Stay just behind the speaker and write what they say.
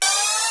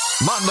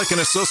Montlick &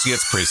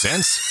 Associates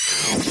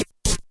presents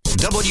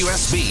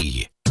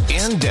WSB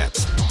In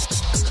Depth.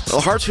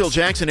 Well,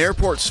 Hartsfield-Jackson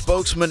Airport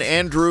spokesman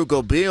Andrew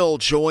Gobell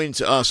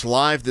joins us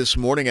live this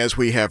morning. As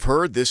we have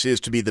heard, this is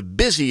to be the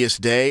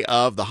busiest day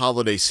of the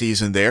holiday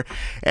season there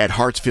at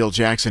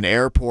Hartsfield-Jackson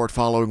Airport,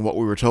 following what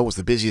we were told was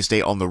the busiest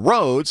day on the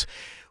roads,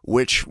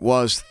 which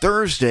was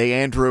Thursday.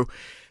 Andrew,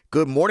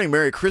 good morning.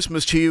 Merry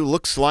Christmas to you.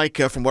 Looks like,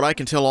 from what I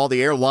can tell, all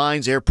the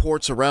airlines,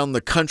 airports around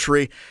the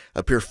country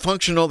appear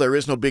functional. There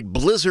is no big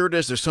blizzard,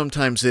 as there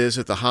sometimes is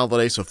at the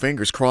holiday, so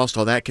fingers crossed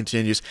all that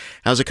continues.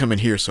 How's it coming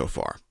here so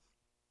far?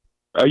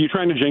 Are you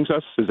trying to jinx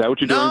us? Is that what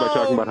you're doing by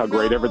talking about how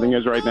great everything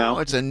is right now?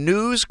 It's a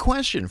news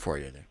question for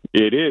you.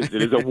 It is.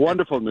 It is a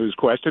wonderful news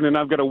question, and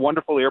I've got a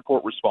wonderful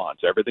airport response.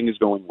 Everything is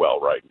going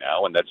well right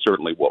now, and that's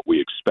certainly what we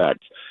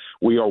expect.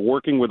 We are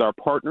working with our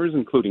partners,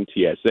 including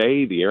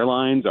TSA, the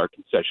airlines, our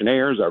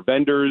concessionaires, our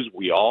vendors.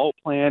 We all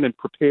plan and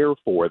prepare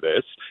for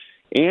this.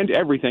 And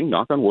everything,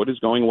 knock on wood, is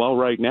going well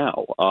right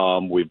now.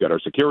 We've got our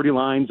security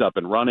lines up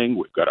and running.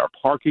 We've got our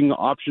parking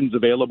options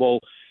available.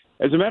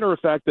 As a matter of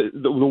fact,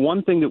 the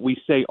one thing that we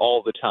say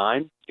all the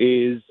time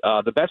is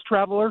the best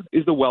traveler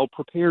is the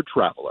well-prepared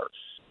traveler.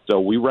 So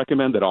we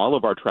recommend that all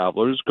of our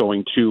travelers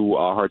going to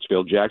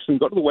Hartsfield-Jackson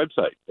go to the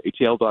website,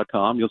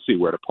 atl.com. You'll see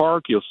where to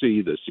park. You'll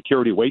see the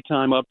security wait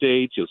time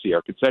updates. You'll see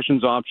our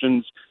concessions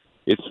options.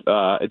 It's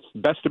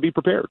best to be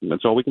prepared, and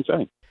that's all we can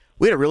say.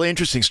 We had a really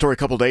interesting story a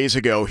couple days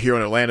ago here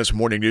on Atlanta's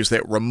Morning News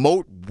that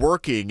remote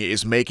working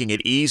is making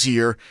it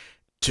easier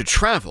to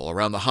travel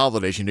around the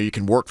holidays. You know, you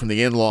can work from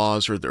the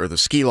in-laws or the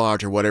ski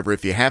lodge or whatever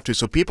if you have to.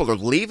 So people are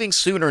leaving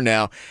sooner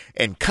now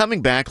and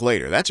coming back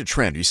later. That's a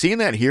trend. Are you seeing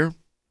that here?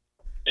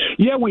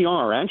 Yeah, we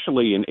are,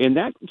 actually, and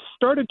that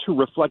started to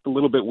reflect a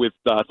little bit with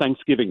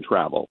Thanksgiving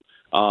travel.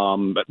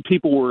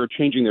 People were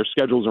changing their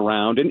schedules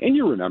around, and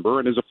you remember,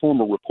 and as a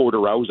former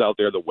reporter, I was out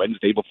there the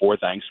Wednesday before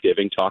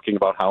Thanksgiving talking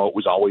about how it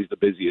was always the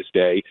busiest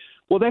day.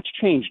 Well, that's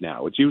changed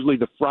now. It's usually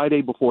the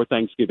Friday before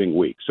Thanksgiving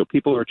week, so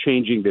people are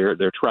changing their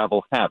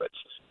travel habits.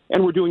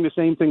 And we're doing the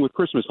same thing with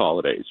Christmas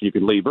holidays. You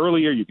can leave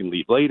earlier, you can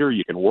leave later,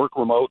 you can work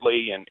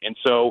remotely, and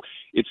so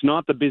it's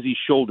not the busy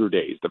shoulder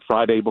days, the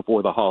Friday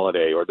before the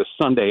holiday or the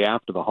Sunday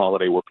after the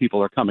holiday where people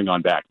are coming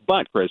on back.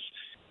 But, Chris,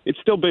 it's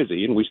still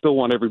busy, and we still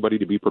want everybody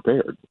to be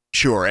prepared.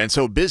 Sure, and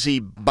so busy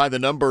by the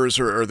numbers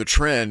or the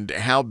trend,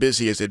 how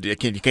busy is it?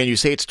 Can you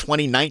say it's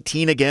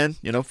 2019 again,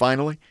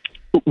 finally?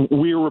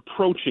 We're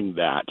approaching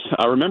that.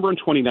 I remember in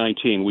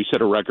 2019, we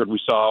set a record. We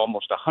saw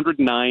almost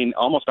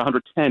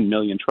 110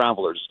 million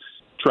travelers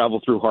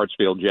travel through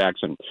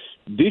Hartsfield-Jackson.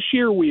 This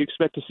year, we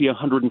expect to see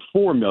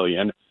 104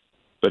 million,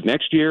 but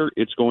next year,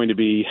 it's going to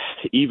be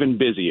even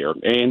busier.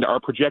 And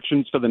our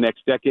projections for the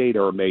next decade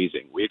are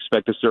amazing. We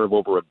expect to serve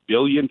over 1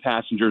 billion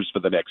passengers for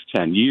the next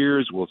 10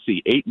 years. We'll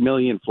see 8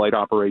 million flight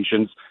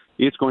operations.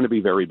 It's going to be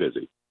very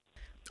busy.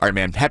 All right,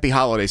 man. Happy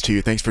holidays to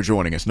you. Thanks for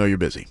joining us. Know you're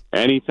busy.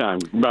 Anytime.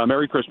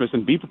 Merry Christmas,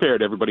 and be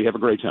prepared, everybody. Have a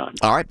great time.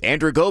 All right.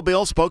 Andrew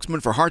Gobell, spokesman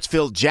for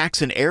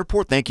Hartsfield-Jackson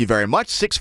Airport. Thank you very much.